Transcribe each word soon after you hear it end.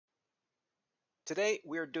Today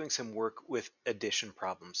we are doing some work with addition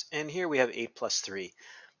problems, and here we have 8 plus 3.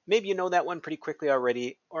 Maybe you know that one pretty quickly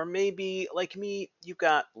already, or maybe, like me, you've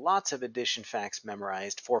got lots of addition facts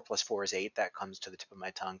memorized. 4 plus 4 is 8, that comes to the tip of my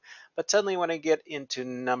tongue. But suddenly when I get into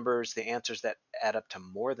numbers, the answers that add up to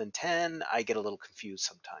more than 10, I get a little confused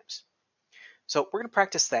sometimes. So we're going to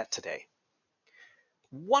practice that today.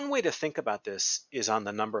 One way to think about this is on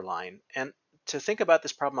the number line. And to think about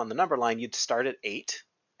this problem on the number line, you'd start at 8,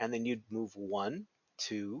 and then you'd move 1,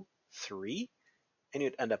 2, 3, and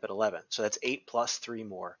you'd end up at 11. So that's 8 plus 3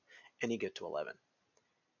 more, and you get to 11.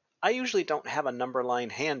 I usually don't have a number line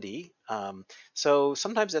handy, so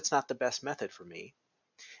sometimes that's not the best method for me.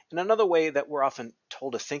 And another way that we're often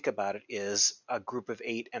told to think about it is a group of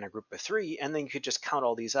 8 and a group of 3, and then you could just count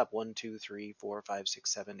all these up, 1, 2, 3, 4, 5,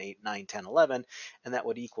 6, 7, 8, 9, 10, 11, and that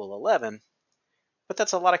would equal 11. But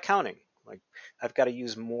that's a lot of counting. Like I've got to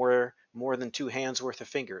use more than 2 hands worth of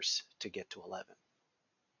fingers to get to 11.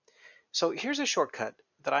 So here's a shortcut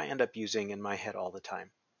that I end up using in my head all the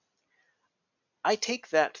time. I take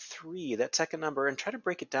that 3, that second number, and try to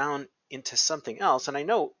break it down into something else. And I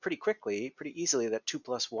know pretty quickly, pretty easily, that 2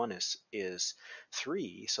 plus 1 is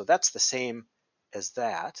 3. So that's the same as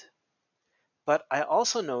that. But I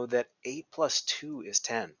also know that 8 plus 2 is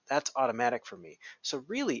 10. That's automatic for me. So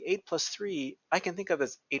really, 8 plus 3, I can think of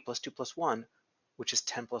as 8 plus 2 plus 1, which is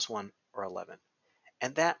 10 plus 1, or 11.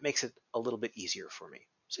 And that makes it a little bit easier for me.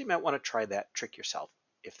 So you might want to try that trick yourself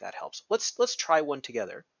if that helps. Let's try one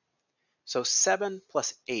together. So 7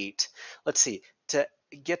 plus 8, let's see, to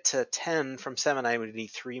get to 10 from 7 I would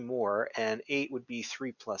need 3 more, and 8 would be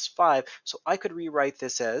 3 plus 5. So I could rewrite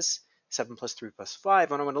this as 7 plus 3 plus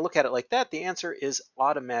 5. When I'm going to look at it like that, the answer is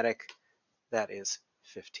automatic. That is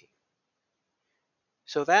 15.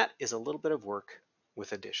 So that is a little bit of work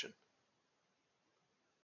with addition.